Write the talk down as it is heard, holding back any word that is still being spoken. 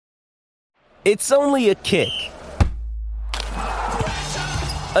It's only a kick,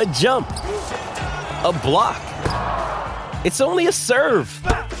 a jump, a block. It's only a serve.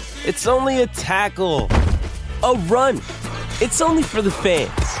 It's only a tackle, a run. It's only for the fans.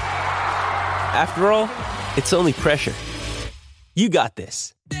 After all, it's only pressure. You got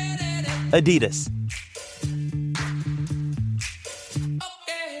this. Adidas.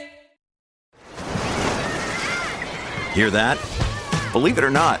 Hear that? Believe it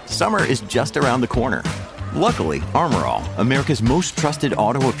or not, summer is just around the corner. Luckily, Armor All, America's most trusted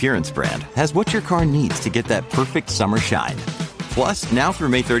auto appearance brand, has what your car needs to get that perfect summer shine. Plus, now through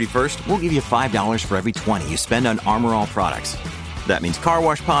May 31st, we'll give you $5 for every $20 you spend on Armor All products. That means car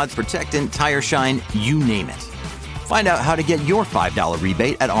wash pods, protectant, tire shine, you name it. Find out how to get your $5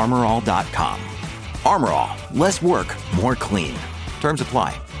 rebate at armorall.com. Armor All, less work, more clean. Terms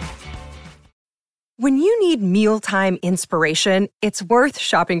apply. When you need mealtime inspiration, it's worth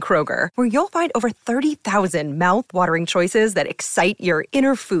shopping Kroger, where you'll find over 30,000 mouth-watering choices that excite your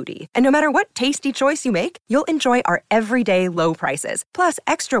inner foodie. And no matter what tasty choice you make, you'll enjoy our everyday low prices, plus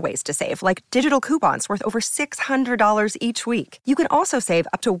extra ways to save, like digital coupons worth over $600 each week. You can also save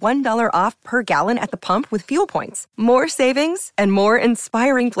up to $1 off per gallon at the pump with fuel points. More savings and more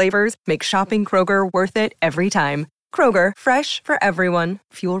inspiring flavors make shopping Kroger worth it every time. Kroger, fresh for everyone.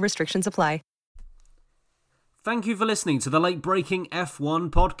 Fuel restrictions apply. Thank you for listening to the Late Breaking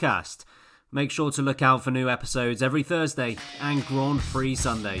F1 podcast. Make sure to look out for new episodes every Thursday and Grand Prix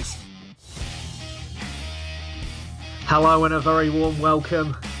Sundays. Hello and a very warm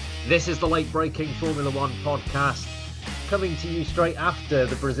welcome. This is the Late Breaking Formula One podcast, coming to you straight after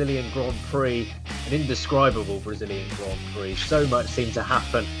the Brazilian Grand Prix, an indescribable Brazilian Grand Prix. So much seemed to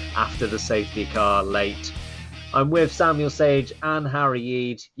happen after the safety car late. I'm with Samuel Sage and Harry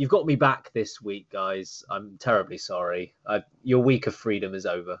Eade. You've got me back this week, guys. I'm terribly sorry. Your week of freedom is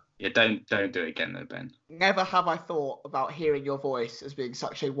over. Yeah, don't do it again though, Ben. Never have I thought about hearing your voice as being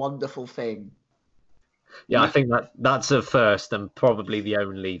such a wonderful thing. Yeah, I think that's a first and probably the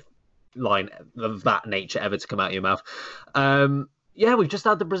only line of that nature ever to come out of your mouth. Yeah, we've just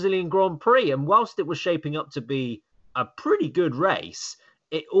had the Brazilian Grand Prix, and whilst it was shaping up to be a pretty good race,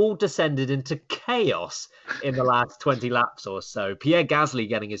 it all descended into chaos in the last 20 laps or so. Pierre Gasly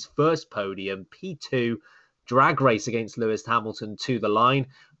getting his first podium, P2 drag race against Lewis Hamilton to the line.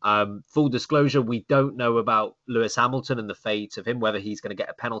 Full disclosure, we don't know about Lewis Hamilton and the fate of him, whether he's going to get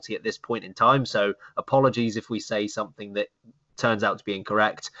a penalty at this point in time. So apologies if we say something that turns out to be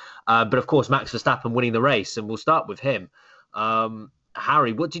incorrect. But of course, Max Verstappen winning the race, and we'll start with him.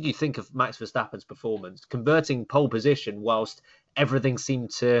 Harry, what did you think of Max Verstappen's performance, converting pole position whilst everything seemed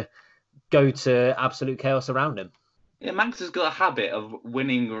to go to absolute chaos around him? Yeah, Max has got a habit of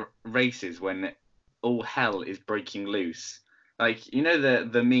winning races when all hell is breaking loose. Like, you know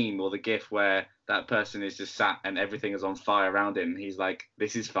the meme or the gif where that person is just sat and everything is on fire around him. He's like,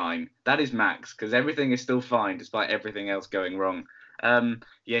 this is fine. That is Max, because everything is still fine despite everything else going wrong.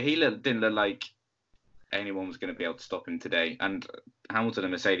 Yeah, he didn't look like anyone was going to be able to stop him today. And Hamilton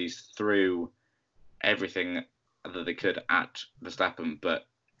and Mercedes threw everything that they could at Verstappen, but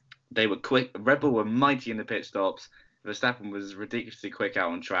they were quick. Red Bull were mighty in the pit stops. Verstappen was ridiculously quick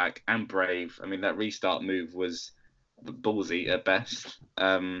out on track and brave. I mean, that restart move was ballsy at best.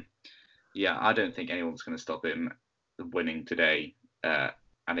 Yeah, I don't think anyone's going to stop him winning today.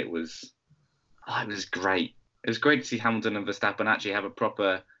 And it was great. It was great to see Hamilton and Verstappen actually have a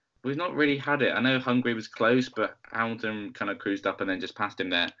proper... We've not really had it. I know Hungary was close, but Hamilton kind of cruised up and then just passed him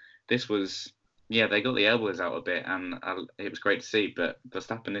there. This was... Yeah, they got the elbows out a bit, and it was great to see. But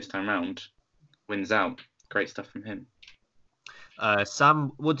Verstappen this time round wins out. Great stuff from him.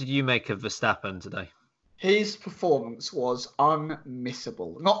 Sam, what did you make of Verstappen today? His performance was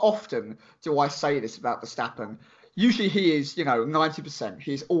unmissable. Not often do I say this about Verstappen. Usually he is, 90%.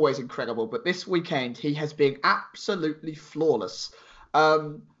 He's always incredible. But this weekend, he has been absolutely flawless.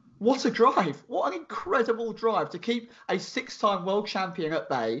 What a drive. What an incredible drive to keep a six-time world champion at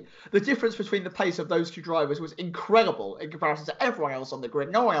bay. The difference between the pace of those two drivers was incredible in comparison to everyone else on the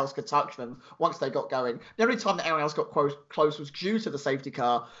grid. No one else could touch them once they got going. The only time that anyone else got close was due to the safety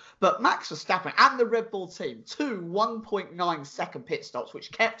car. But Max Verstappen and the Red Bull team, 2 1.9-second pit stops,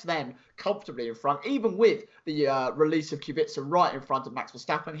 which kept them comfortably in front, even with the release of Kubica right in front of Max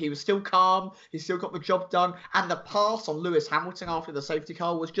Verstappen. He was still calm. He still got the job done. And the pass on Lewis Hamilton after the safety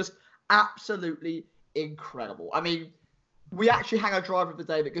car was just absolutely incredible. I mean, we actually hang a driver of the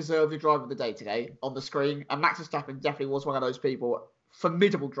day that deserved the driver of the day today on the screen. And Max Verstappen definitely was one of those people.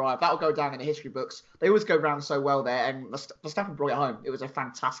 Formidable drive. That'll go down in the history books. They always go round so well there, and Verstappen brought it home. It was a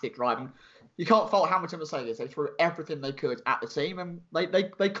fantastic drive. And you can't fault Hamilton and Mercedes. They threw everything they could at the team, and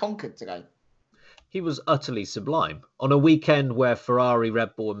they conquered today. He was utterly sublime. On a weekend where Ferrari,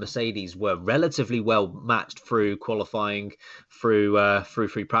 Red Bull, and Mercedes were relatively well matched through qualifying, through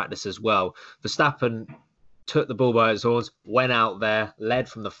free practice as well, Verstappen took the bull by its horns, went out there, led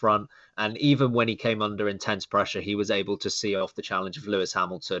from the front, and even when he came under intense pressure, he was able to see off the challenge of Lewis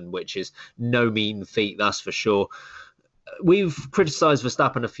Hamilton, which is no mean feat, that's for sure. We've criticised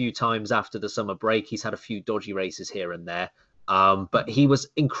Verstappen a few times after the summer break. He's had a few dodgy races here and there. But he was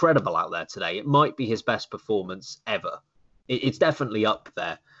incredible out there today. It might be his best performance ever. It's definitely up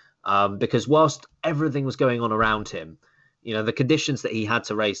there because whilst everything was going on around him, the conditions that he had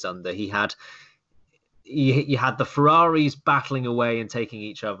to race under, you had the Ferraris battling away and taking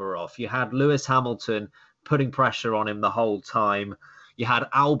each other off. You had Lewis Hamilton putting pressure on him the whole time. You had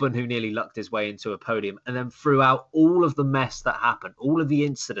Albon, who nearly lucked his way into a podium. And then throughout all of the mess that happened, all of the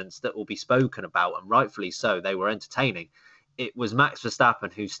incidents that will be spoken about, and rightfully so, they were entertaining. It was Max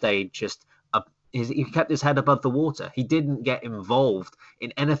Verstappen who stayed he kept his head above the water. He didn't get involved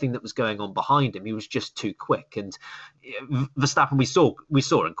in anything that was going on behind him. He was just too quick. And Verstappen, we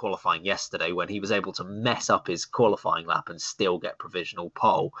saw in qualifying yesterday when he was able to mess up his qualifying lap and still get provisional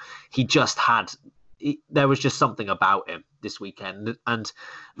pole. There was just something about him this weekend. And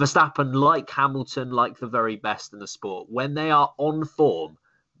Verstappen, like Hamilton, like the very best in the sport, when they are on form,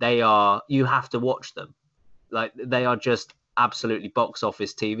 you have to watch them. Like, they are just absolutely box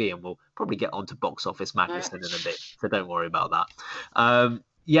office TV, and we'll probably get on to box office Magnussen in a bit, so don't worry about that.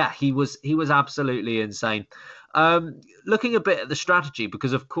 He was absolutely insane. Looking a bit at the strategy,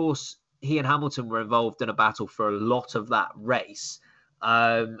 because of course he and Hamilton were involved in a battle for a lot of that race.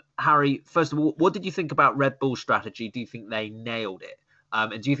 Harry, first of all, what did you think about Red Bull's strategy? Do you think they nailed it?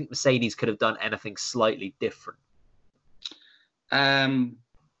 And do you think Mercedes could have done anything slightly different?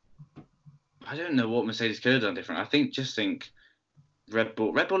 I don't know what Mercedes could have done different. I think Red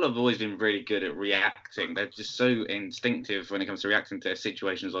Bull have always been really good at reacting. They're just so instinctive when it comes to reacting to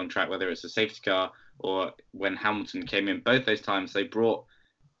situations on track, whether it's a safety car or when Hamilton came in. Both those times they brought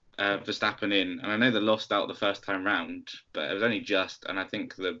Verstappen in, and I know they lost out the first time round, but it was only just, and I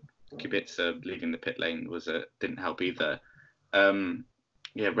think the Kubica leaving the pit lane didn't help either.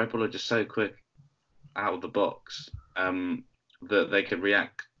 Red Bull are just so quick out of the box that they could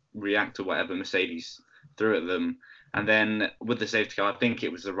react to whatever Mercedes threw at them. And then with the safety car, I think it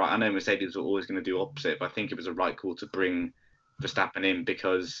was I know Mercedes were always going to do opposite, but I think it was the right call to bring Verstappen in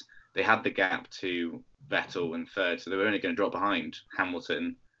because they had the gap to Vettel in third, so they were only going to drop behind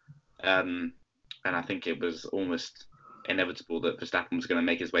Hamilton. And I think it was almost inevitable that Verstappen was going to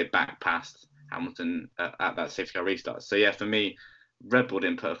make his way back past Hamilton at that safety car restart. So yeah, for me, Red Bull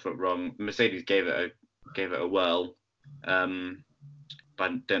didn't put a foot wrong. Mercedes gave it a whirl. But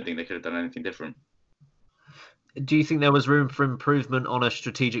I don't think they could have done anything different. Do you think there was room for improvement on a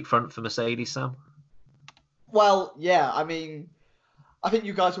strategic front for Mercedes, Sam? Well, yeah. I mean, I think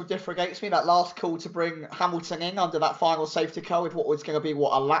you guys will differ against me. That last call to bring Hamilton in under that final safety car with what was going to be, a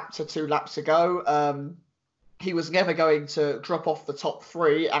lap to 2 laps to go. He was never going to drop off the top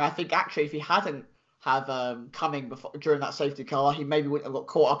 3. And I think actually if he hadn't have coming during that safety car, he maybe wouldn't have got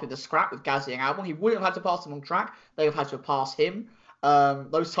caught up in the scrap with Gasly and Albon. He wouldn't have had to pass them on track. They would have had to pass him.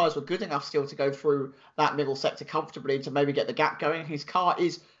 Those tyres were good enough still to go through that middle sector comfortably and to maybe get the gap going. His car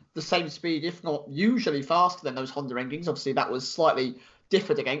is the same speed, if not usually faster than those Honda engines. Obviously, that was slightly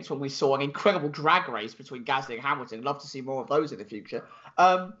differed against when we saw an incredible drag race between Gasly and Hamilton. Love to see more of those in the future.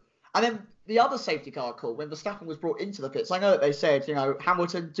 And then the other safety car call, when Verstappen was brought into the pits, I know that they said,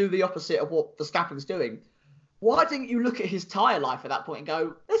 Hamilton, do the opposite of what Verstappen's doing. Why didn't you look at his tyre life at that point and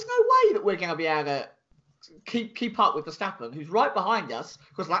go, there's no way that we're going to be able to keep up with Verstappen, who's right behind us,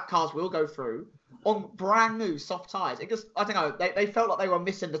 because lap cars will go through, on brand new soft tyres. It just, I don't know, they felt like they were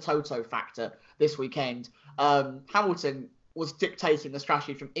missing the Toto factor this weekend. Hamilton was dictating the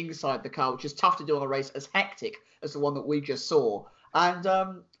strategy from inside the car, which is tough to do on a race as hectic as the one that we just saw. And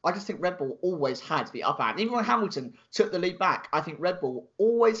I just think Red Bull always had the upper hand. Even when Hamilton took the lead back, I think Red Bull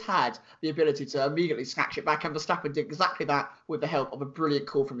always had the ability to immediately snatch it back, and Verstappen did exactly that with the help of a brilliant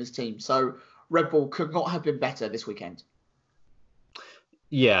call from his team. So Red Bull could not have been better this weekend.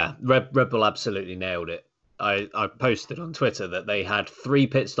 Yeah, Red Bull absolutely nailed it. I posted on Twitter that they had 3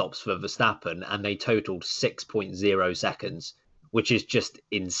 pit stops for Verstappen and they totaled 6.0 seconds, which is just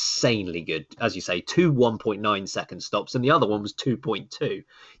insanely good. As you say, 2 1.9 second stops and the other one was 2.2.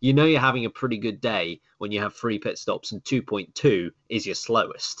 You're having a pretty good day when you have 3 pit stops and 2.2 is your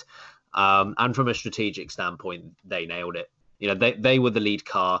slowest. And from a strategic standpoint, they nailed it. They were the lead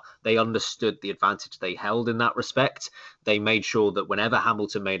car. They understood the advantage they held in that respect. They made sure that whenever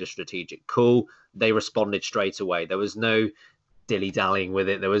Hamilton made a strategic call, they responded straight away. There was no dilly-dallying with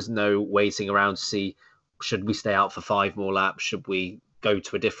it. There was no waiting around to see, should we stay out for 5 more laps? Should we go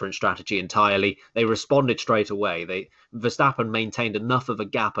to a different strategy entirely? They responded straight away. Verstappen maintained enough of a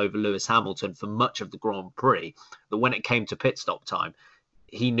gap over Lewis Hamilton for much of the Grand Prix that when it came to pit stop time,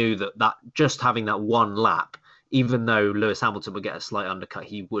 he knew that just having that one lap, even though Lewis Hamilton would get a slight undercut,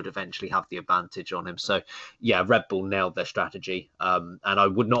 he would eventually have the advantage on him. So, yeah, Red Bull nailed their strategy. And I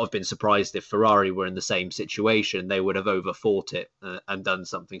would not have been surprised if Ferrari were in the same situation. They would have overfought it and done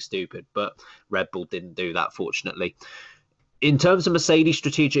something stupid. But Red Bull didn't do that, fortunately. In terms of Mercedes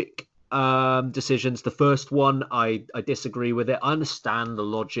strategic decisions, the first one, I disagree with it. I understand the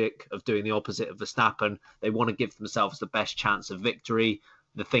logic of doing the opposite of Verstappen. They want to give themselves the best chance of victory.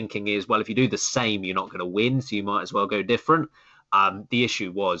 The thinking is, well, if you do the same, you're not going to win, so you might as well go different. The issue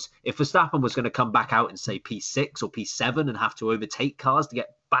was, if Verstappen was going to come back out and say P6 or P7 and have to overtake cars to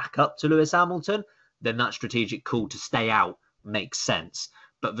get back up to Lewis Hamilton, then that strategic call to stay out makes sense.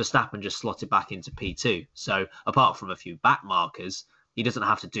 But Verstappen just slotted back into P2. So apart from a few back markers, he doesn't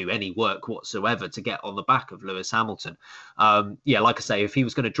have to do any work whatsoever to get on the back of Lewis Hamilton. Like I say, if he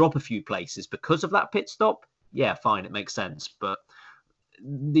was going to drop a few places because of that pit stop, yeah, fine, it makes sense. But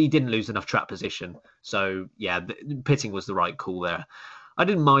he didn't lose enough track position. So, yeah, pitting was the right call there. I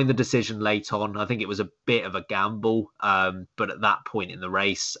didn't mind the decision late on. I think it was a bit of a gamble. But at that point in the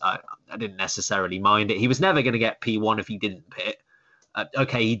race, I didn't necessarily mind it. He was never going to get P1 if he didn't pit.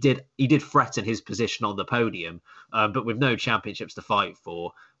 Okay, he did threaten his position on the podium, but with no championships to fight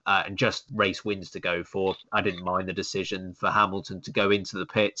for and just race wins to go for, I didn't mind the decision for Hamilton to go into the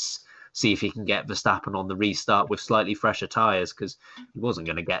pits, see if he can get Verstappen on the restart with slightly fresher tyres, because he wasn't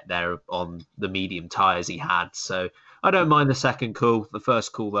going to get there on the medium tyres he had. So I don't mind the second call. The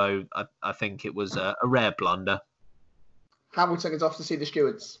first call, though, I think it was a rare blunder. Hamilton is off to see the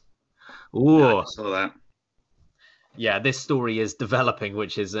stewards. Ooh. Yeah, I saw that. Yeah, this story is developing,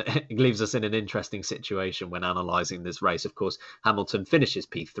 which is it leaves us in an interesting situation when analysing this race. Of course, Hamilton finishes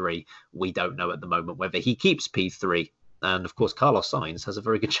P3. We don't know at the moment whether he keeps P3. And of course, Carlos Sainz has a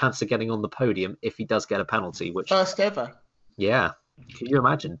very good chance of getting on the podium if he does get a penalty. Which first ever. Yeah, can you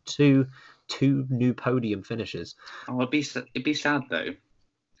imagine two new podium finishes? Oh, it'd be sad though,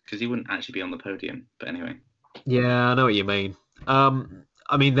 because he wouldn't actually be on the podium. But anyway. Yeah, I know what you mean.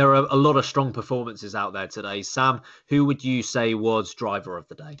 I mean, there are a lot of strong performances out there today. Sam, who would you say was driver of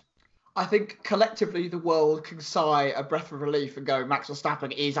the day? I think collectively the world can sigh a breath of relief and go, Max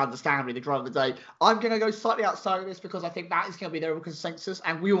Verstappen is understandably the driver of the day. I'm going to go slightly outside of this because I think that is going to be their consensus.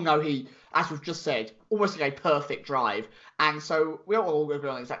 And we all know he, as we've just said, almost like a perfect drive. And so we're all agree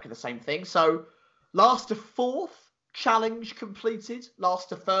on exactly the same thing. So last to fourth, challenge completed. Last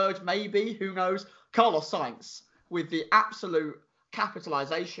to third, maybe, who knows. Carlos Sainz with the absolute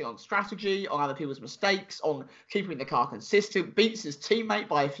capitalization on strategy, on other people's mistakes, on keeping the car consistent, beats his teammate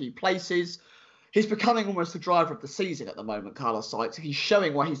by a few places. He's becoming almost the driver of the season at the moment, Carlos Sainz. He's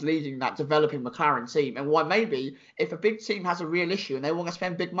showing why he's leading that developing McLaren team and why maybe if a big team has a real issue and they want to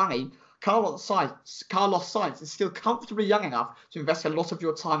spend big money, Carlos Sainz is still comfortably young enough to invest a lot of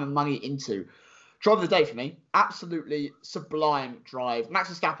your time and money into. Driver of the day for me, absolutely sublime drive. Max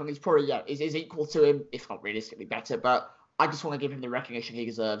Verstappen is probably, is equal to him, if not realistically better, but I just want to give him the recognition he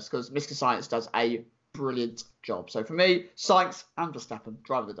deserves because Mr. Sainz does a brilliant job. So for me, Sainz and Verstappen,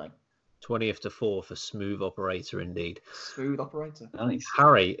 driver of the day. 20th to 4th, a smooth operator indeed. Smooth operator. Nice.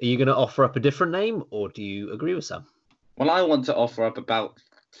 Harry, are you going to offer up a different name or do you agree with Sam? Well, I want to offer up about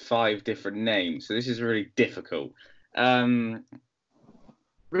 5 different names, so this is really difficult. Reel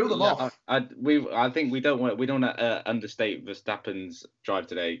them off. I think we don't want to understate Verstappen's drive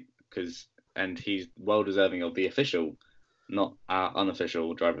today and he's well deserving of the official, not our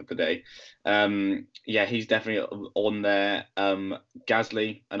unofficial driver of the day. He's definitely on there.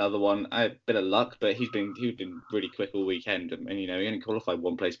 Gasly, another one. A bit of luck, but he's been really quick all weekend, and he only qualified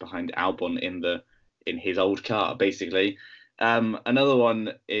one place behind Albon in his old car, basically. Another one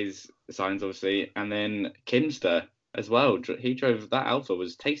is Sainz, obviously, and then Kinster as well. He drove that Alpha,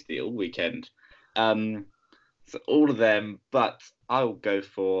 was tasty all weekend. So all of them, but let's go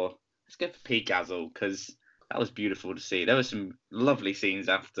for Pete Gasly because that was beautiful to see. There were some lovely scenes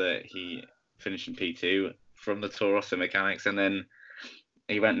after he finished in P2 from the Toro Rosso mechanics, and then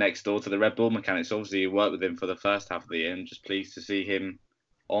he went next door to the Red Bull mechanics. Obviously, he worked with him for the first half of the year, and just pleased to see him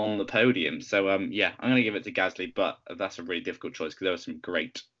on the podium. So, I'm going to give it to Gasly, but that's a really difficult choice because there were some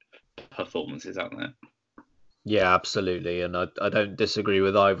great performances out there. Yeah, absolutely, and I don't disagree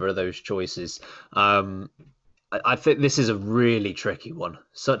with either of those choices. I think this is a really tricky one,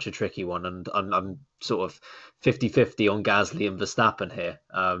 such a tricky one, and I'm sort of 50-50 on Gasly and Verstappen here.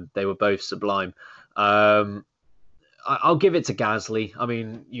 They were both sublime. I'll give it to Gasly. I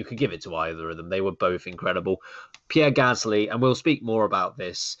mean, you could give it to either of them. They were both incredible. Pierre Gasly, and we'll speak more about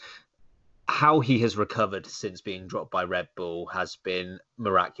this, how he has recovered since being dropped by Red Bull has been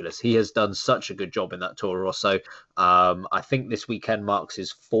miraculous. He has done such a good job in that Toro Rosso. I think this weekend marks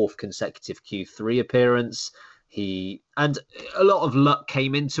his 4th consecutive Q3 appearance. And a lot of luck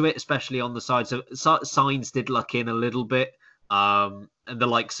came into it, especially on the side. So Sainz did luck in a little bit. And the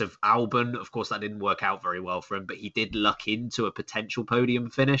likes of Albon, of course, that didn't work out very well for him, but he did luck into a potential podium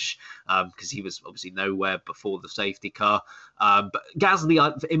finish because he was obviously nowhere before the safety car. But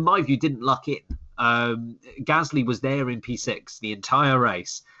Gasly, in my view, didn't luck in. Gasly was there in P6 the entire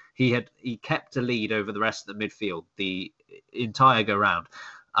race. He kept a lead over the rest of the midfield the entire go round.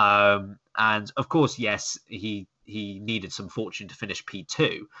 And of course, yes, he needed some fortune to finish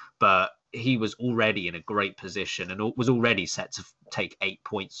P2, but he was already in a great position and was already set to take 8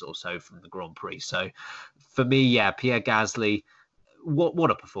 points or so from the Grand Prix. So for me, yeah, Pierre Gasly, what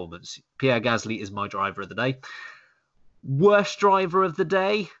a performance. Pierre Gasly is my driver of the day. Worst driver of the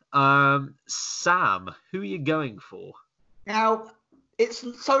day, Sam, who are you going for? Now, it's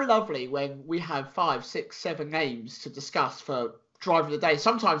so lovely when we have 5, 6, 7 names to discuss for driver of the day.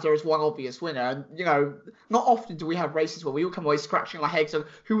 Sometimes there is one obvious winner, and not often do we have races where we all come away scratching our heads on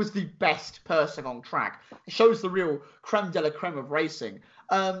who was the best person on track. It shows the real creme de la creme of racing.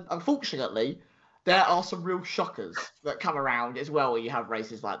 Unfortunately, there are some real shockers that come around as well when you have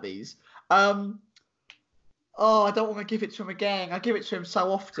races like these. I don't want to give it to him again. I give it to him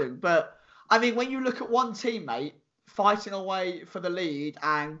so often, but I mean, when you look at one teammate fighting away for the lead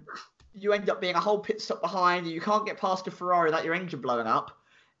and you end up being a whole pit stop behind and you can't get past a Ferrari without your engine blowing up,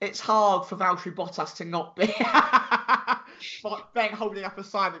 it's hard for Valtteri Bottas to not be holding up a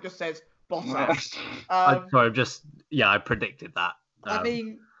sign that just says Bottas. I predicted that. I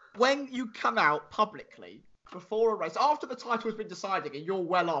mean, when you come out publicly before a race, after the title has been decided and you're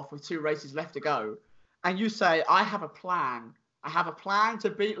well off with 2 races left to go, and you say, I have a plan to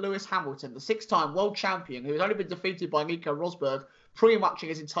beat Lewis Hamilton, the 6-time world champion who has only been defeated by Nico Rosberg pretty much in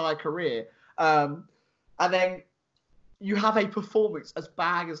his entire career. And then you have a performance as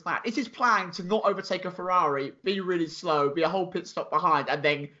bad as that. It is planned to not overtake a Ferrari, be really slow, be a whole pit stop behind, and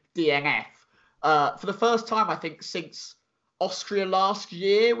then DNF. For the first time, I think, since Austria last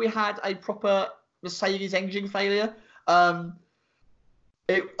year, we had a proper Mercedes engine failure.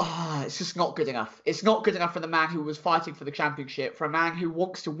 It's just not good enough. It's not good enough for the man who was fighting for the championship, for a man who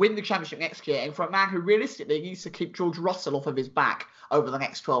wants to win the championship next year, and for a man who realistically needs to keep George Russell off of his back over the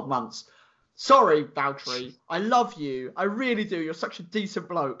next 12 months. Sorry, Valtteri. I love you. I really do. You're such a decent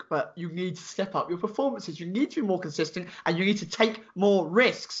bloke, but you need to step up your performances. You need to be more consistent, and you need to take more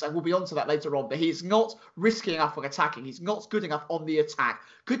risks. And we'll be on to that later on. But he's not risky enough on attacking. He's not good enough on the attack.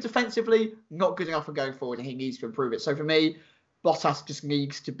 Good defensively, not good enough on going forward, and he needs to improve it. So for me, Bottas just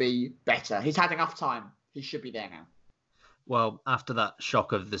needs to be better. He's had enough time. He should be there now. Well, after that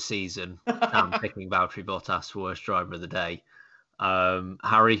shock of the season, I'm picking Valtteri Bottas for worst driver of the day.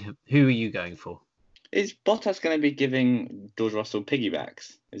 Harry, who are you going for? Is Bottas going to be giving George Russell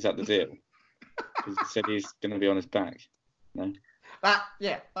piggybacks? Is that the deal? Because he said he's going to be on his back. No? That's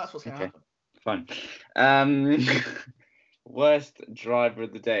what's going to happen. Fine. Worst driver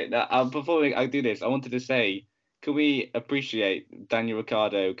of the day. Now, before I do this, I wanted to say, can we appreciate Daniel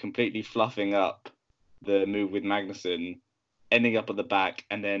Ricciardo completely fluffing up the move with Magnussen, ending up at the back,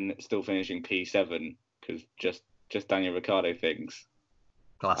 and then still finishing P7? Because just Daniel Ricciardo things.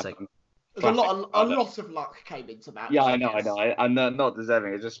 Classic. A lot of luck came into that. Yeah, I know. I'm not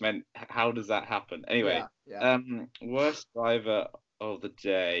deserving. It just meant, how does that happen? Anyway, yeah. Worst driver of the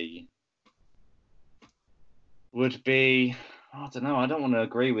day would be, I don't know. I don't want to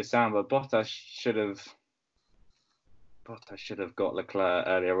agree with Sam, but Bottas should have got Leclerc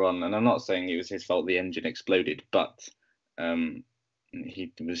earlier on, and I'm not saying it was his fault the engine exploded, but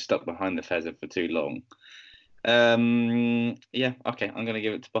he was stuck behind the Fezzer for too long. Yeah, okay, I'm going to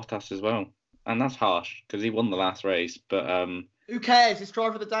give it to Bottas as well, and that's harsh because he won the last race, but who cares? It's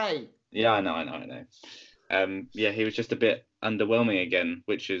driver of the day. Yeah, I know. Yeah, he was just a bit underwhelming again,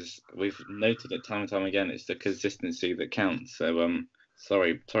 which is, we've noted it time and time again. It's the consistency that counts. So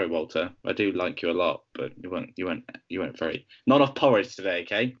sorry, Walter. I do like you a lot, but you weren't very, not off porridge today,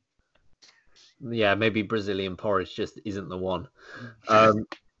 okay? Yeah, maybe Brazilian porridge just isn't the one.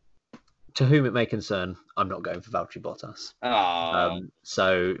 To whom it may concern, I'm not going for Valtteri Bottas.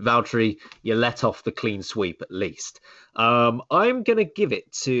 So Valtteri, you let off the clean sweep at least. I'm going to give it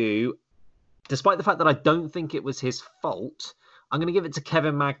to, despite the fact that I don't think it was his fault, I'm going to give it to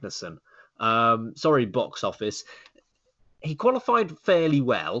Kevin Magnussen. Sorry, box office. He qualified fairly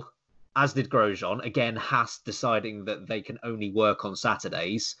well. as did Grosjean. Again, Haas deciding that they can only work on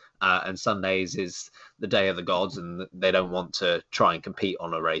Saturdays and Sundays is the day of the gods, and they don't want to try and compete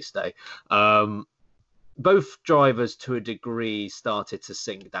on a race day. Both drivers, to a degree, started to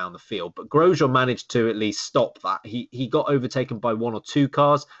sink down the field, but Grosjean managed to at least stop that. He got overtaken by 1 or 2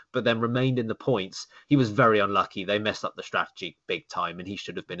 cars, but then remained in the points. He was very unlucky. They messed up the strategy big time, and he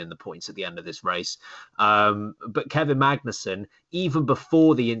should have been in the points at the end of this race. But Kevin Magnussen, even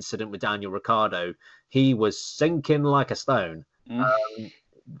before the incident with Daniel Ricciardo, he was sinking like a stone. Did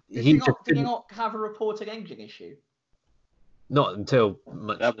he not have a reported engine issue? Not until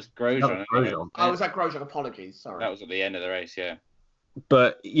that was Grosjean. Oh, was that Grosjean? Apologies, sorry. That was at the end of the race, yeah.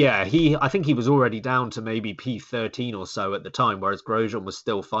 But yeah, I think he was already down to maybe P13 or so at the time, whereas Grosjean was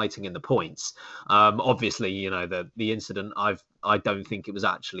still fighting in the points. Obviously, you know, the incident, I don't think it was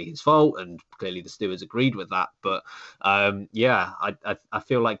actually his fault, and clearly the stewards agreed with that. But yeah, I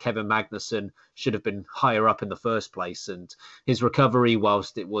feel like Kevin Magnussen should have been higher up in the first place, and his recovery,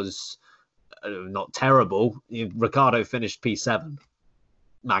 whilst it was not terrible, Ricciardo finished P7.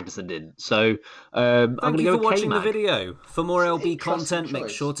 Magnussen didn't. So thank you for watching the video. For more LB content, make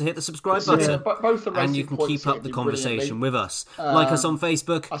sure to hit the subscribe button. And you can keep up the conversation with us. Like us on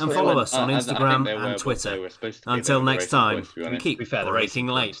Facebook and follow us on Instagram and Twitter. Until next time, and keep breaking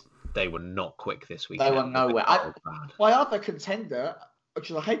late. They were not quick this week. They were nowhere. My other contender,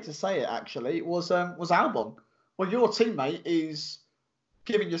 which I hate to say it actually, was Albon. Well, your teammate is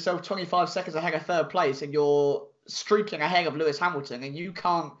giving yourself 25 seconds ahead of third place, and you're streaking ahead of Lewis Hamilton, and you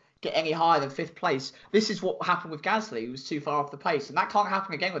can't get any higher than 5th place. This is what happened with Gasly, who was too far off the pace, and that can't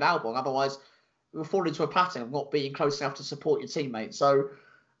happen again with Albon. Otherwise, we'll fall into a pattern of not being close enough to support your teammate. So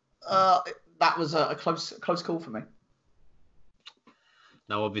that was a close call for me.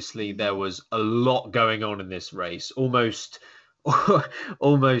 Now, obviously, there was a lot going on in this race, almost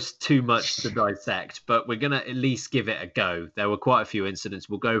too much to dissect, but we're going to at least give it a go. There were quite a few incidents.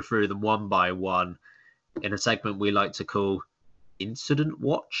 We'll go through them one by one in a segment we like to call Incident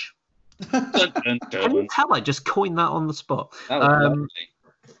Watch. Can you tell I just coined that on the spot?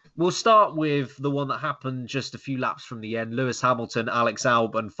 We'll start with the one that happened just a few laps from the end. Lewis Hamilton, Alex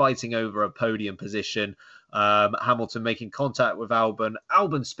Albon fighting over a podium position. Hamilton making contact with Albon.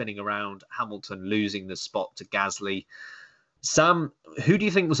 Albon spinning around. Hamilton losing the spot to Gasly. Sam, who do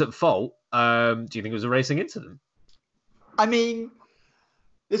you think was at fault? Do you think it was a racing incident? I mean,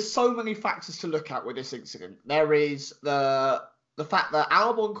 there's so many factors to look at with this incident. There is the fact that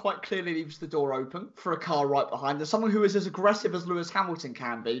Albon quite clearly leaves the door open for a car right behind. There's someone who is as aggressive as Lewis Hamilton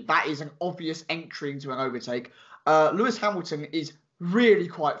can be. That is an obvious entry into an overtake. Lewis Hamilton is really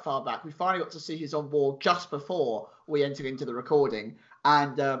quite far back. We finally got to see his onboard just before we entered into the recording.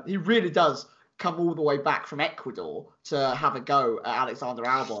 And he really does come all the way back from Ecuador to have a go at Alexander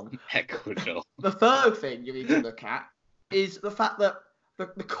Albon. Ecuador. The third thing you need to look at is the fact that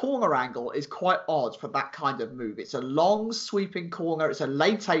the corner angle is quite odd for that kind of move. It's a long sweeping corner. It's a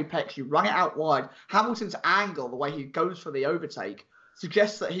late apex. You run it out wide. Hamilton's angle, the way he goes for the overtake,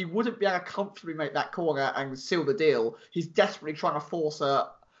 suggests that he wouldn't be able to comfortably make that corner and seal the deal. He's desperately trying to force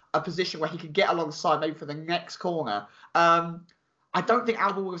a position where he can get alongside maybe for the next corner. I don't think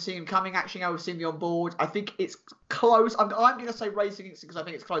Albon would have seen him coming. Actually, I would have seen the onboard. I think it's close. I'm going to say racing incident because I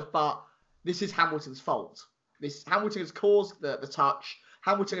think it's close, but this is Hamilton's fault. Hamilton has caused the touch.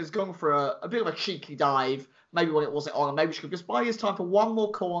 Hamilton has gone for a bit of a cheeky dive, maybe when it wasn't on, and maybe she could just buy his time for one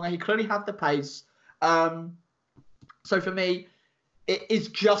more corner. He clearly had the pace. So for me, it is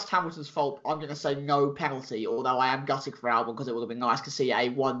just Hamilton's fault. I'm going to say no penalty, although I am gutted for Albon because it would have been nice to see a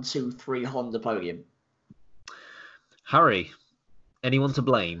 1, 2, 3 Honda podium. Harry, anyone to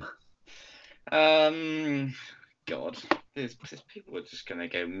blame? God, these people are just going to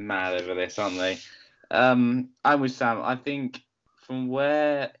go mad over this, aren't they? I'm with Sam. I think from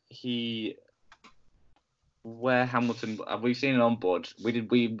where Hamilton, we've seen an onboard.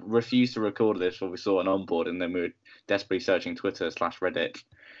 We refused to record this when we saw an onboard, and then we were desperately searching Twitter/Reddit.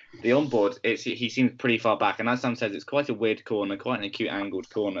 The onboard, he seems pretty far back, and as Sam says, it's quite a weird corner, quite an acute angled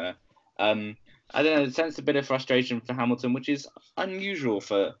corner. I don't know, it sensed a bit of frustration for Hamilton, which is unusual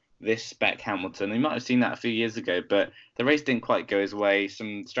for this spec Hamilton. He might have seen that a few years ago, but the race didn't quite go his way.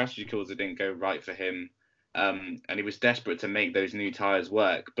 Some strategy calls that didn't go right for him. And he was desperate to make those new tyres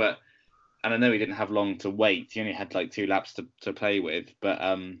work. And I know he didn't have long to wait. He only had like 2 laps to play with. But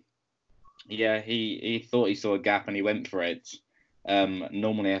yeah, he thought he saw a gap and he went for it.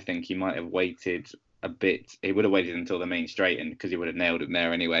 Normally, I think he might have waited a bit. He would have waited until the main straight because he would have nailed it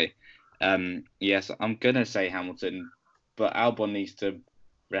there anyway. Yes, I'm going to say Hamilton, but Albon needs to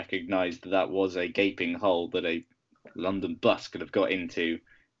recognise that was a gaping hole that a London bus could have got into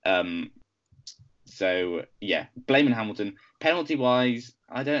So yeah, blaming Hamilton. Penalty wise,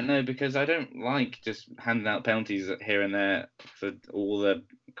 I don't know, because I don't like just handing out penalties here and there for all the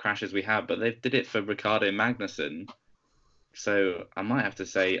crashes we have, but they did it for Ricciardo Magnussen. So I might have to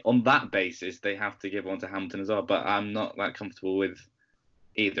say, on that basis, they have to give one to Hamilton as well. But I'm not that comfortable with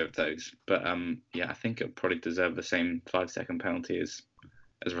either of those. But yeah, I think it probably deserved the same 5-second penalty as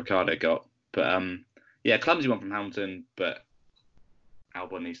Ricciardo got. But yeah, clumsy one from Hamilton. But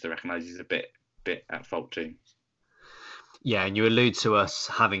Albon needs to recognise he's a bit at fault too. Yeah, and you allude to us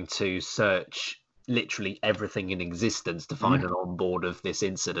having to search literally everything in existence to find an onboard of this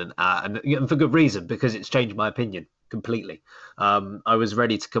incident, and for good reason, because it's changed my opinion completely. I was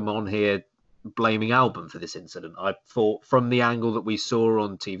ready to come on here blaming Albon for this incident. I thought from the angle that we saw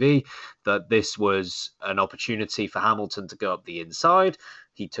on TV that this was an opportunity for Hamilton to go up the inside.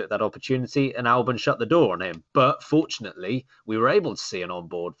 He took that opportunity and Albon shut the door on him. But fortunately, we were able to see an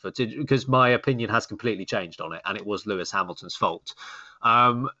onboard footage because my opinion has completely changed on it, and it was Lewis Hamilton's fault.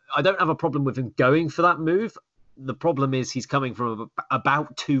 I don't have a problem with him going for that move. The problem is he's coming from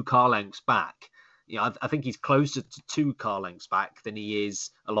about 2 car lengths back. You know, I think he's closer to 2 car lengths back than he is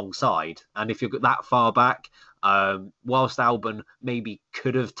alongside. And if you're that far back, whilst Albon maybe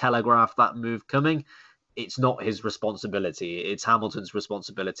could have telegraphed that move coming, it's not his responsibility. It's Hamilton's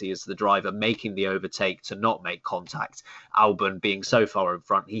responsibility as the driver making the overtake to not make contact. Albon being so far in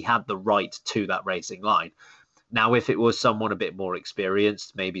front, he had the right to that racing line. Now, if it was someone a bit more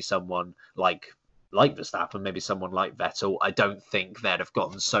experienced, maybe someone like Verstappen, maybe someone like Vettel, I don't think they'd have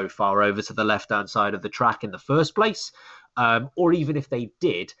gotten so far over to the left-hand side of the track in the first place. Or even if they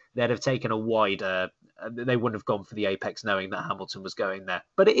did, they'd have taken a wider... They wouldn't have gone for the apex knowing that Hamilton was going there.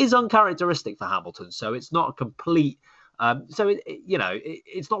 But it is uncharacteristic for Hamilton, so it's not a complete...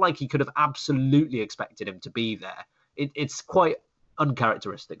 it's not like he could have absolutely expected him to be there. It's quite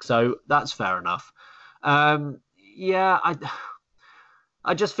uncharacteristic, so that's fair enough. I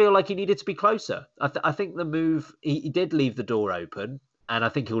just feel like he needed to be closer. I think the move, he did leave the door open, and I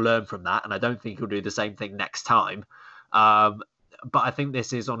think he'll learn from that, and I don't think he'll do the same thing next time. But I think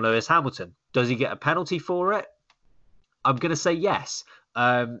this is on Lewis Hamilton. Does he get a penalty for it? I'm going to say yes.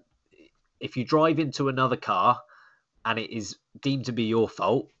 If you drive into another car and it is deemed to be your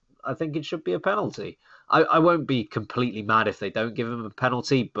fault, I think it should be a penalty. I won't be completely mad if they don't give him a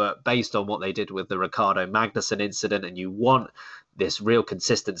penalty, but based on what they did with the Ricciardo Magnussen incident, and you want this real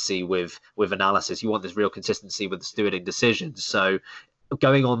consistency with analysis, you want this real consistency with the stewarding decisions. So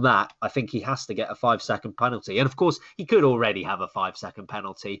going on that, I think he has to get a 5-second penalty. And of course, he could already have a 5-second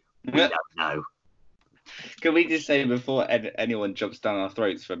penalty. We don't know. Can we just say, before anyone jumps down our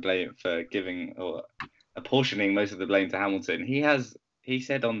throats for giving or apportioning most of the blame to Hamilton, he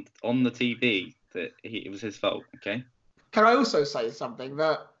said on the TV that it was his fault. Okay. Can I also say something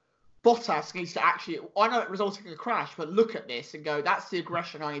that Bottas needs to actually? I know it resulted in a crash, but look at this and go, that's the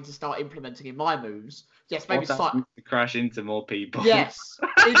aggression I need to start implementing in my moves. Yes, maybe start to crash into more people. Yes,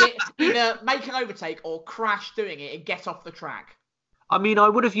 either make an overtake or crash doing it and get off the track. I mean, I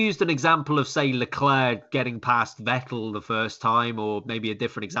would have used an example of, say, Leclerc getting past Vettel the first time, or maybe a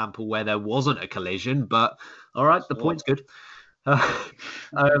different example where there wasn't a collision. But all right, the point's good.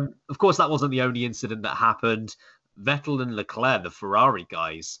 Of course, that wasn't the only incident that happened. Vettel and Leclerc, the Ferrari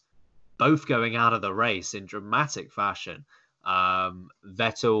guys, both going out of the race in dramatic fashion.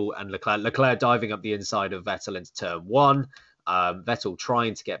 Vettel and Leclerc diving up the inside of Vettel into turn 1. Vettel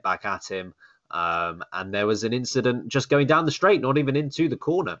trying to get back at him. And there was an incident just going down the straight, not even into the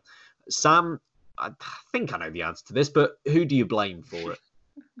corner. Sam, I think I know the answer to this, but who do you blame for it?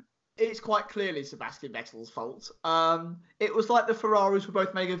 It's quite clearly Sebastian Vettel's fault. It was like the Ferraris were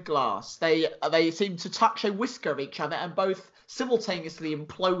both made of glass. They seemed to touch a whisker of each other and both simultaneously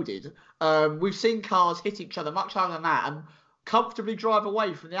imploded. We've seen cars hit each other much harder than that and comfortably drive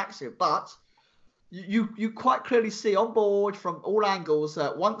away from the accident. But you quite clearly see on board from all angles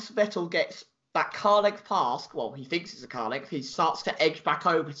that once Vettel gets that car length past, well, he thinks it's a car length, he starts to edge back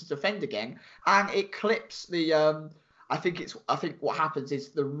over to defend again, and it clips the... I think what happens is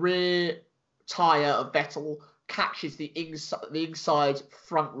the rear tyre of Vettel catches the inside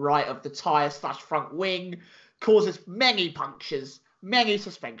front right of the tyre / front wing, causes many punctures, many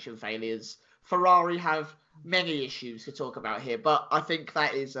suspension failures. Ferrari have many issues to talk about here, but I think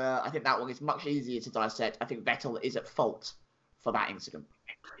that one is much easier to dissect. I think Vettel is at fault for that incident.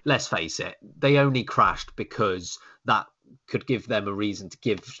 Let's face it, they only crashed because that could give them a reason to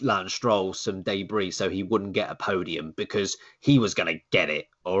give Lance Stroll some debris so he wouldn't get a podium, because he was going to get it,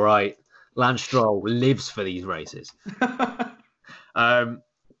 all right? Lance Stroll lives for these races.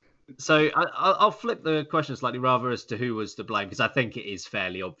 So I'll flip the question slightly rather as to who was to blame, because I think it is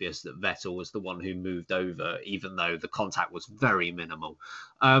fairly obvious that Vettel was the one who moved over, even though the contact was very minimal.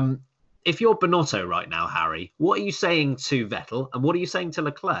 If you're Binotto right now, Harry, what are you saying to Vettel and what are you saying to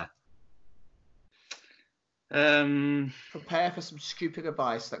Leclerc? Prepare for some stupid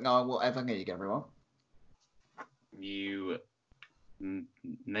advice that no one will ever need, everyone. You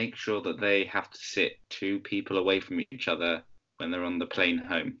make sure that they have to sit 2 people away from each other when they're on the plane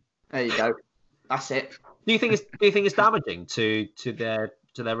home. There you go. That's it. Do you think it's damaging to their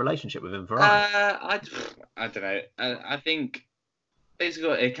relationship with him? I don't know. I think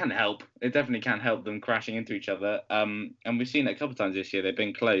it can help. It definitely can help them crashing into each other. And we've seen it a couple of times this year. They've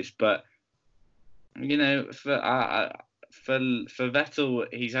been close, but you know, for Vettel,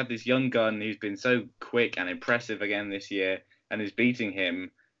 he's had this young gun who's been so quick and impressive again this year, and is beating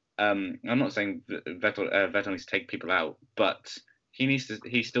him. I'm not saying Vettel needs to take people out, but he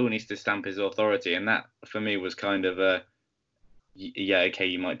still needs to stamp his authority, and that for me was kind of okay,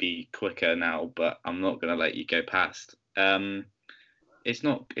 you might be quicker now, but I'm not going to let you go past. It's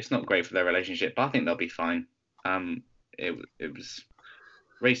not great for their relationship, but I think they'll be fine. It was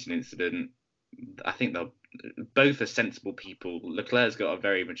racing incident. I think they'll both are sensible people. Leclerc's got a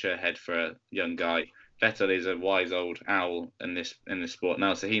very mature head for a young guy. Vettel is a wise old owl in this sport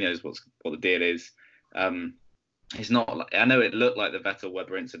now, so he knows what the deal is. It's not like, I know it looked like the Vettel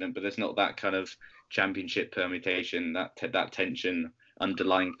Webber incident, but there's not that kind of championship permutation, that tension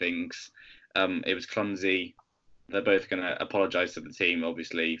underlying things. It was clumsy. They're both going to apologise to the team,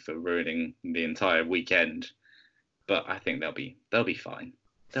 obviously, for ruining the entire weekend. But I think they'll be fine.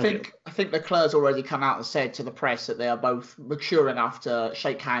 I think Leclerc's already come out and said to the press that they are both mature enough to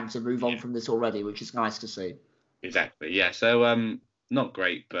shake hands and move on from this already, which is nice to see. Exactly. Yeah. So not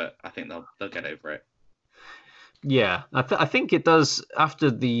great, but I think they'll get over it. Yeah, I think it does.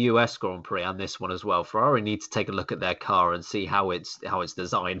 After the US Grand Prix and this one as well, Ferrari need to take a look at their car and see how it's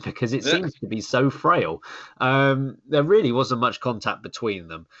designed, because it seems to be so frail. There really wasn't much contact between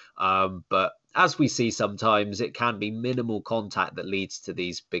them, but as we see sometimes, it can be minimal contact that leads to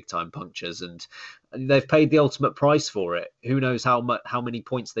these big time punctures, and they've paid the ultimate price for it. Who knows how many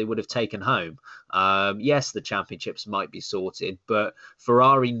points they would have taken home? Yes, the championships might be sorted, but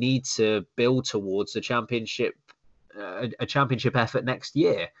Ferrari need to build towards a championship effort next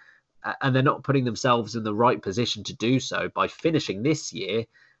year, and they're not putting themselves in the right position to do so by finishing this year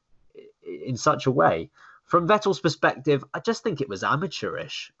in such a way. From Vettel's perspective, I just think it was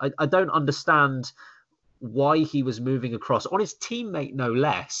amateurish. I don't understand why he was moving across on his teammate, no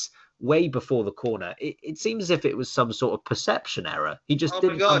less, way before the corner. It seems as if it was some sort of perception error. He just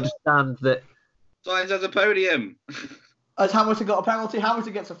didn't understand that. Sainz has a podium. As Hamilton got a penalty,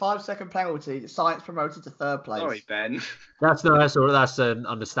 Hamilton gets a 5-second penalty. Sainz promoted to 3rd place. Sorry, Ben. That's an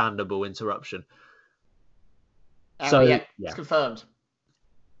understandable interruption. It's confirmed.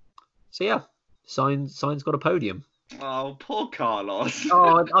 So yeah, Sainz got a podium. Oh, poor Carlos.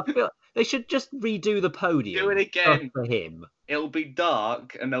 I feel they should just redo the podium. Do it again for him. It'll be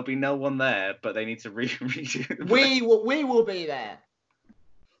dark and there'll be no one there, but they need to redo. We will be there.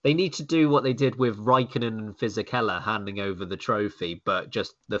 They need to do what they did with Raikkonen and Fisichella handing over the trophy, but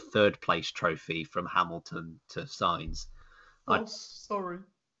just the 3rd place trophy from Hamilton to Sainz. Sorry.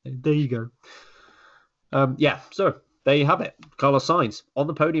 There you go. So there you have it. Carlos Sainz on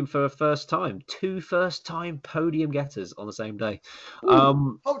the podium for a first time. 2 first-time podium getters on the same day.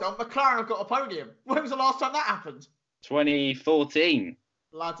 Hold on, McLaren have got a podium. When was the last time that happened? 2014.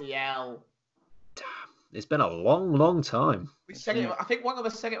 Bloody hell. Damn, it's been a long, long time. We said it. I think one of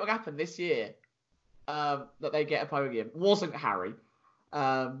us said it would happen this year, that they get a podium. Wasn't Harry,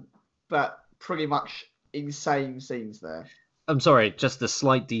 but pretty much insane scenes there. I'm sorry, just a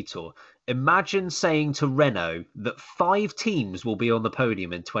slight detour. Imagine saying to Renault that 5 teams will be on the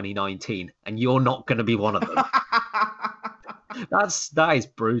podium in 2019 and you're not going to be one of them. That is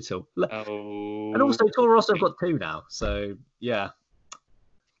brutal. Oh. And also, Toro Rosso have got 2 now. So, yeah.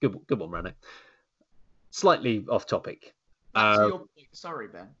 Good one, Renault. Slightly off topic. Sorry,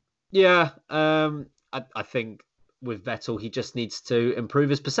 Ben. Yeah. I think with Vettel, he just needs to improve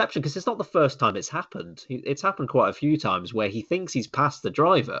his perception, because it's not the first time it's happened. It's happened quite a few times where he thinks he's passed the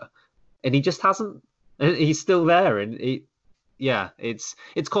driver and he just hasn't. He's still there. And it's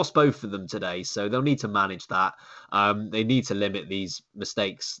cost both of them today. So they'll need to manage that. They need to limit these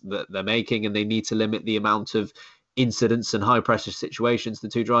mistakes that they're making, and they need to limit the amount of incidents and high pressure situations the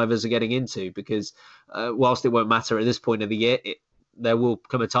 2 drivers are getting into, because whilst it won't matter at this point of the year, there will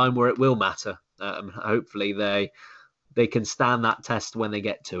come a time where it will matter. Hopefully they can stand that test when they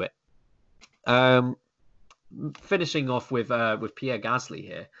get to it. Finishing off with Pierre Gasly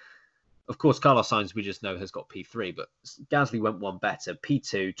here. Of course, Carlos Sainz, we just know, has got P3, but Gasly went one better.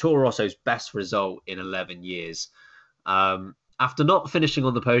 P2, Toro Rosso's best result in 11 years. After not finishing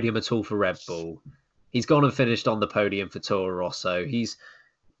on the podium at all for Red Bull, he's gone and finished on the podium for Toro Rosso. He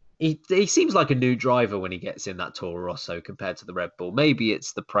seems like a new driver when he gets in that Toro Rosso compared to the Red Bull. Maybe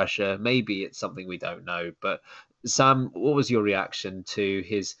it's the pressure, maybe it's something we don't know. But Sam, what was your reaction to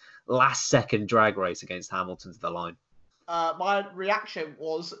his last second drag race against Hamilton to the line? My reaction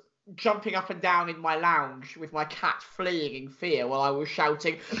was jumping up and down in my lounge with my cat fleeing in fear while I was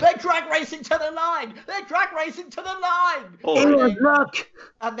shouting, "They're drag racing to the line! They're drag racing to the line!"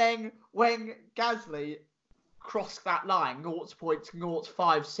 And then when Gasly crossed that line,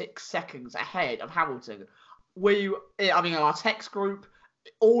 0.056 seconds ahead of Hamilton, in our text group,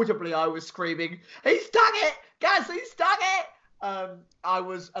 audibly I was screaming, "He's done it! Gasly's done it!" I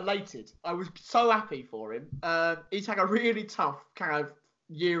was elated. I was so happy for him. He's had a really tough kind of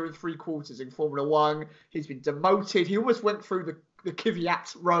year and 3/4 in Formula One. He's been demoted. He almost went through the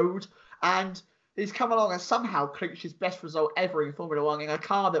Kvyat road, and he's come along and somehow clinched his best result ever in Formula One in a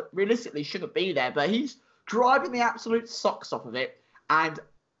car that realistically shouldn't be there, but he's driving the absolute socks off of it, and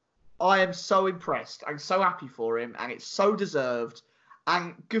I am so impressed. I'm so happy for him, and it's so deserved,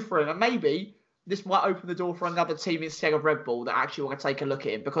 and good for him. And maybe this might open the door for another team instead of Red Bull that actually want to take a look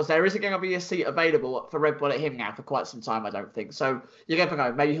at him, because there isn't going to be a seat available for Red Bull at him now for quite some time, I don't think. So you never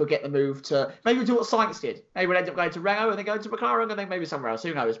know. Maybe he'll get the move to, maybe he'll do what Sainz did. Maybe he'll end up going to Renault and then going to McLaren and then maybe somewhere else.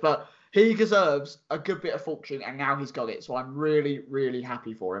 Who knows? But he deserves a good bit of fortune, and now he's got it. So I'm really, really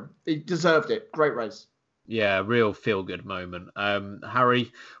happy for him. He deserved it. Great race. Yeah, real feel-good moment.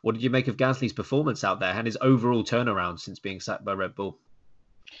 Harry, what did you make of Gasly's performance out there and his overall turnaround since being sacked by Red Bull?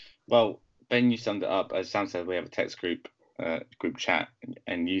 Well, Ben, you summed it up. As Sam said, we have a text group chat,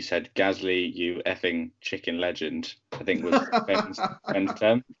 and you said, "Gasly, you effing chicken legend," I think was Ben's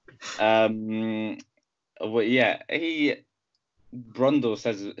term. Well, yeah, Brundle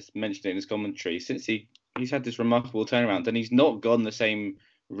mentioned it in his commentary, since he's had this remarkable turnaround, and he's not gone the same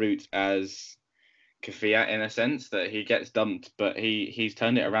route as Kvyat in a sense, that he gets dumped, but he's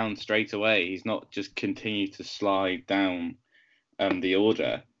turned it around straight away. He's not just continued to slide down the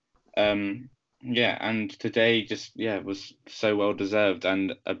order. And today was so well deserved,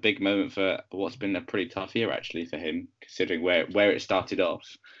 and a big moment for what's been a pretty tough year actually for him, considering where it started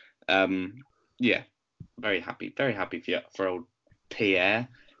off. Very happy for old Pierre,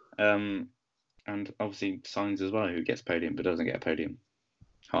 and obviously Sainz as well, who gets podium but doesn't get a podium.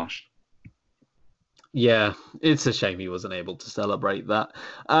 Harsh. Yeah, it's a shame he wasn't able to celebrate that.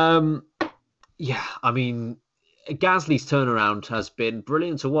 I mean, Gasly's turnaround has been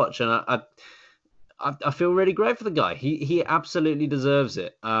brilliant to watch, and I feel really great for the guy. He absolutely deserves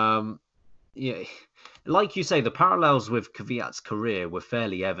it. Like you say, the parallels with Kvyat's career were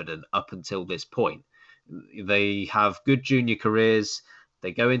fairly evident up until this point. They have good junior careers.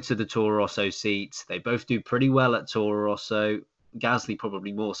 They go into the Toro Rosso seat. They both do pretty well at Toro Rosso. Gasly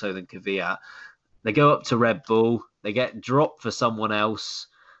probably more so than Kvyat. They go up to Red Bull. They get dropped for someone else.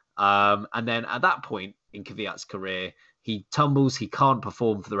 And then at that point in Kvyat's career, he tumbles. He can't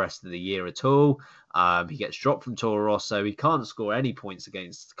perform for the rest of the year at all. He gets dropped from Toro Rosso. He can't score any points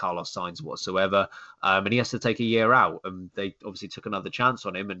against Carlos Sainz whatsoever. And he has to take a year out. And they obviously took another chance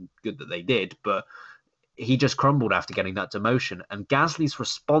on him, and good that they did. But he just crumbled after getting that demotion. And Gasly's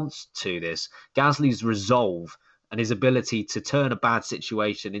response to this, Gasly's resolve, and his ability to turn a bad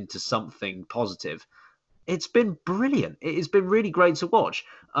situation into something positive, it's been brilliant. It's been really great to watch.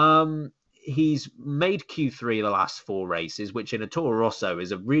 He's made Q3 the last 4 races, which in a Toro Rosso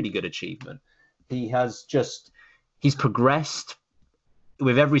is a really good achievement. He's progressed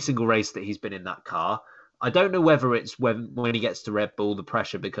with every single race that he's been in that car. I don't know whether it's when he gets to Red Bull, the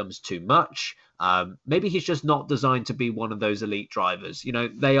pressure becomes too much. Maybe he's just not designed to be one of those elite drivers.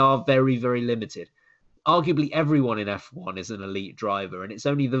 They are very, very limited. Arguably everyone in F1 is an elite driver, and it's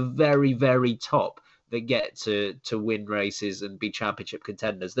only the very, very top that get to win races and be championship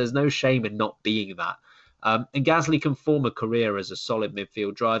contenders. There's no shame in not being that. And Gasly can form a career as a solid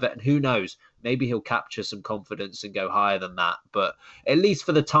midfield driver, and who knows, maybe he'll capture some confidence and go higher than that. But at least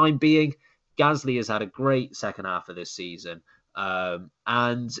for the time being, Gasly has had a great second half of this season,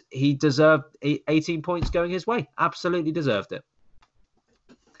 and he deserved 18 points going his way. Absolutely deserved it.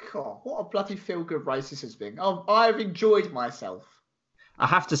 God, what a bloody feel-good race this has been. I've enjoyed myself. I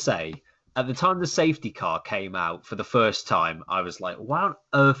have to say, at the time the safety car came out for the first time, I was like, why on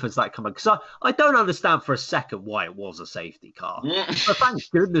earth has that come out? Because I don't understand for a second why it was a safety car. But thank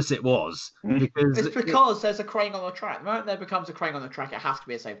goodness it was. Because there's a crane on the track. The moment there becomes a crane on the track, it has to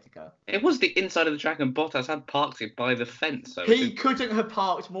be a safety car. It was the inside of the track, and Bottas had parked it by the fence. So he couldn't have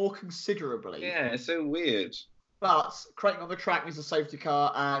parked more considerably. Yeah, it's so weird. But crane on the track means a safety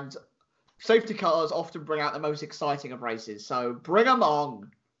car, and safety cars often bring out the most exciting of races. So bring them on.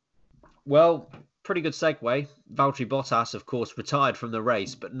 Well, pretty good segue. Valtteri Bottas, of course, retired from the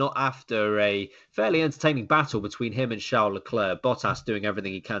race, but not after a fairly entertaining battle between him and Charles Leclerc. Bottas doing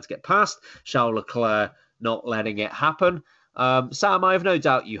everything he can to get past, Charles Leclerc not letting it happen. Sam, I have no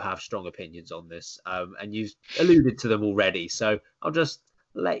doubt you have strong opinions on this, and you've alluded to them already, so I'll just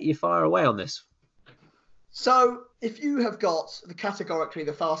let you fire away on this. So, if you have got categorically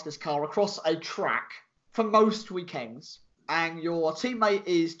the fastest car across a track for most weekends, and your teammate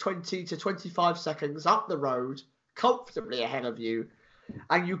is 20 to 25 seconds up the road, comfortably ahead of you,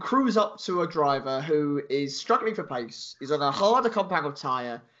 and you cruise up to a driver who is struggling for pace, is on a harder compound of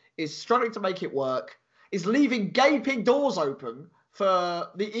tyre, is struggling to make it work, is leaving gaping doors open for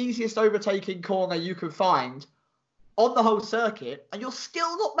the easiest overtaking corner you can find on the whole circuit, and you're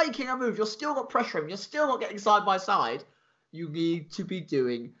still not making a move, you're still not pressuring, you're still not getting side by side, you need to be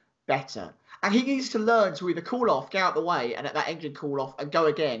doing better. And he needs to learn to either cool off, get out the way, and let that engine cool off and go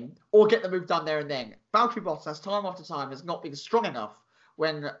again, or get the move done there and then. Valtteri Bottas, time after time, has not been strong enough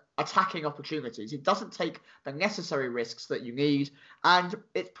when attacking opportunities. He doesn't take the necessary risks that you need, and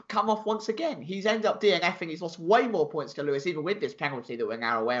it's come off once again. He's ended up DNFing. He's lost way more points to Lewis, even with this penalty that we're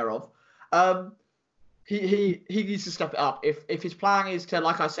now aware of. He needs to step it up. If his plan is to,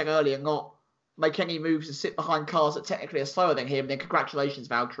 like I said earlier, not make any moves and sit behind cars that technically are slower than him, then congratulations,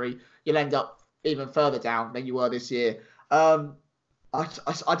 Valtteri. You'll end up even further down than you were this year. I don't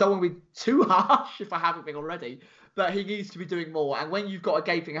want to be too harsh if I haven't been already, but he needs to be doing more. And when you've got a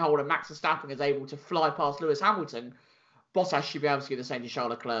gaping hole and Max Verstappen is able to fly past Lewis Hamilton, Bottas should be able to do the same to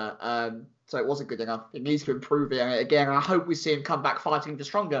Charles Leclerc. So it wasn't good enough. He needs to improve it again, and I hope we see him come back fighting for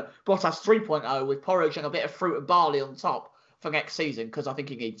stronger Bottas 3.0 with porridge and a bit of fruit and barley on top for next season, because I think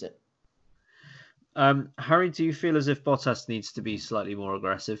he needs it. Harry, do you feel as if Bottas needs to be slightly more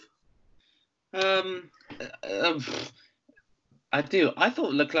aggressive? I do. I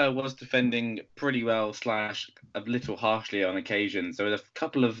thought Leclerc was defending pretty well / a little harshly on occasions. There were a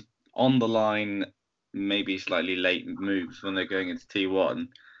couple of on the line, maybe slightly late moves when they're going into T1.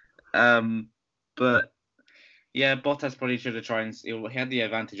 But yeah, Bottas probably should have tried. He had the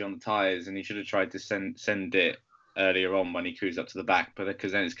advantage on the tyres, and he should have tried to send it earlier on when he cruised up to the back. But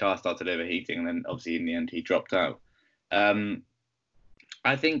because then his car started overheating, and then obviously in the end he dropped out. I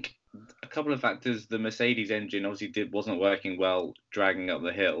think a couple of factors. The Mercedes engine obviously wasn't working well dragging up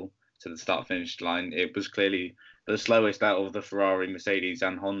the hill to the start-finish line. It was clearly the slowest out of the Ferrari, Mercedes,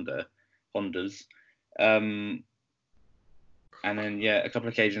 and Hondas. And then a couple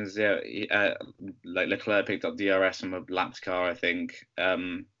of occasions, like Leclerc picked up DRS from a lapped car, I think. I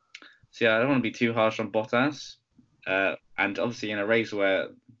don't want to be too harsh on Bottas. And obviously in a race where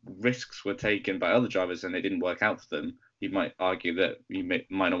risks were taken by other drivers and they didn't work out for them, you might argue that you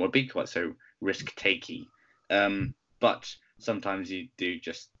might not want to be quite so risk-takey. But sometimes you do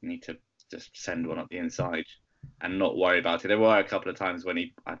just need to just send one up the inside and not worry about it. There were a couple of times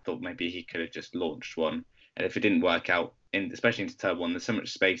when I thought maybe he could have just launched one. And if it didn't work out, especially into Turbo 1, there's so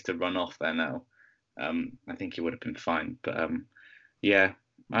much space to run off there now. I think he would have been fine. But I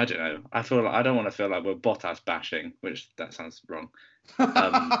don't know. I don't want to feel like we're Bottas bashing, which that sounds wrong.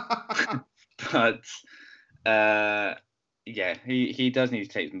 But he does need to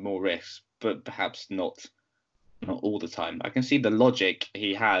take more risks, but perhaps not all the time. I can see the logic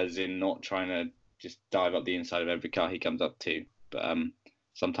he has in not trying to just dive up the inside of every car he comes up to. But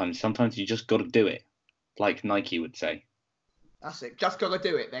sometimes you just got to do it, like Nike would say. That's it. Just got to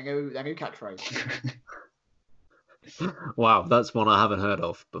do it. Then go catchphrase. Wow, that's one I haven't heard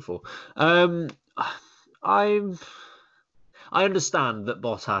of before. I understand that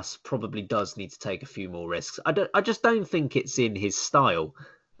Bottas probably does need to take a few more risks. I just don't think it's in his style.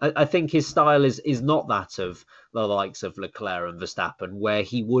 I think his style is not that of the likes of Leclerc and Verstappen, where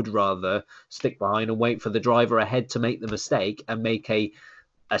he would rather stick behind and wait for the driver ahead to make the mistake and make a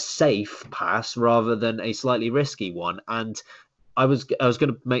safe pass rather than a slightly risky one. And I was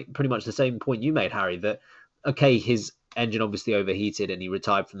going to make pretty much the same point you made, Harry, that okay, his engine obviously overheated and he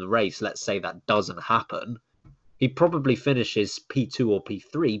retired from the race. Let's say that doesn't happen. He probably finishes P2 or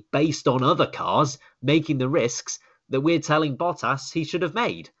P3 based on other cars making the risks that we're telling Bottas he should have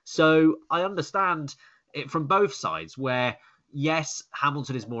made. So I understand it from both sides, where yes,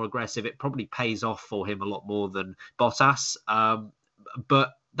 Hamilton is more aggressive. It probably pays off for him a lot more than Bottas,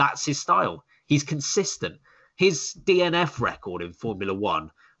 but that's his style. He's consistent. His DNF record in Formula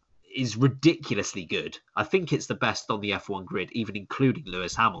One is ridiculously good. I think it's the best on the F1 grid, even including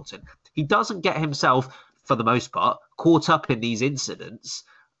Lewis Hamilton. He doesn't get himself, for the most part, caught up in these incidents.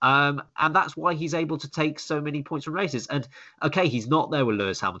 And that's why he's able to take so many points from races. And okay, he's not there with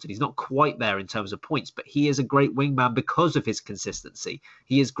Lewis Hamilton. He's not quite there in terms of points, but he is a great wingman because of his consistency.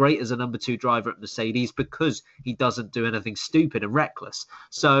 He is great as a number 2 driver at Mercedes because he doesn't do anything stupid and reckless.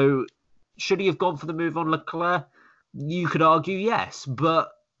 So should he have gone for the move on Leclerc? You could argue yes,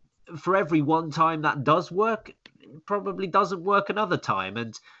 but for every one time that does work, it probably doesn't work another time.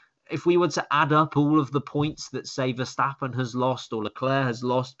 And if we were to add up all of the points that, say, Verstappen has lost or Leclerc has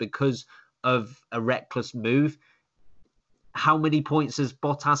lost because of a reckless move, how many points has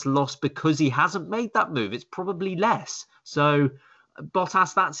Bottas lost because he hasn't made that move? It's probably less. So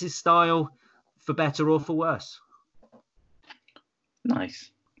Bottas, that's his style, for better or for worse.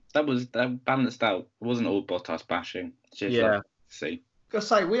 Nice. That balanced out. It wasn't all Bottas bashing. Just see. I was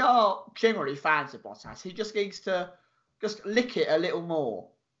gonna say, we are generally fans of Bottas. He just needs to just lick it a little more.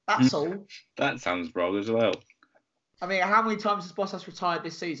 That's all. That sounds wrong as well. I mean, how many times has Bottas retired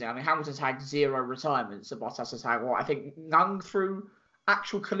this season? I mean, Hamilton's had 0 retirements, and Bottas has had, I think none through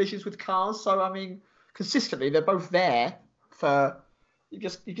actual collisions with cars. So, I mean, consistently, they're both there for... You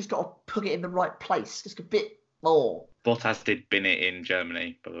just got to put it in the right place. Just a bit more. Bottas did bin it in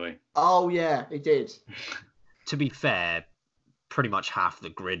Germany, by the way. Oh, yeah, he did. To be fair, pretty much half the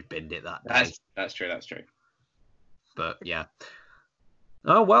grid binned it that day. That's true. But, yeah.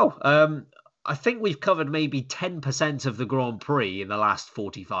 Oh, well, I think we've covered maybe 10% of the Grand Prix in the last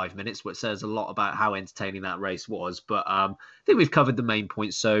 45 minutes, which says a lot about how entertaining that race was. But I think we've covered the main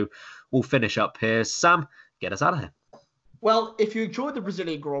points, so we'll finish up here. Sam, get us out of here. Well, if you enjoyed the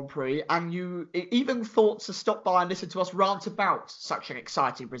Brazilian Grand Prix and you even thought to stop by and listen to us rant about such an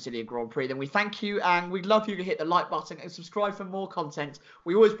exciting Brazilian Grand Prix, then we thank you, and we'd love you to hit the like button and subscribe for more content.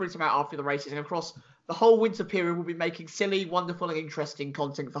 We always bring some out after the races, and across the whole winter period, we'll be making silly, wonderful and interesting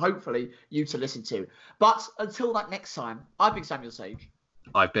content for hopefully you to listen to. But until that next time, I've been Samuel Sage.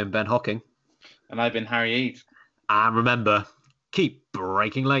 I've been Ben Hocking. And I've been Harry Eads. And remember, keep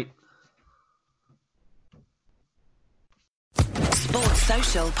braking late. Sports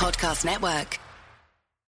Social Podcast Network.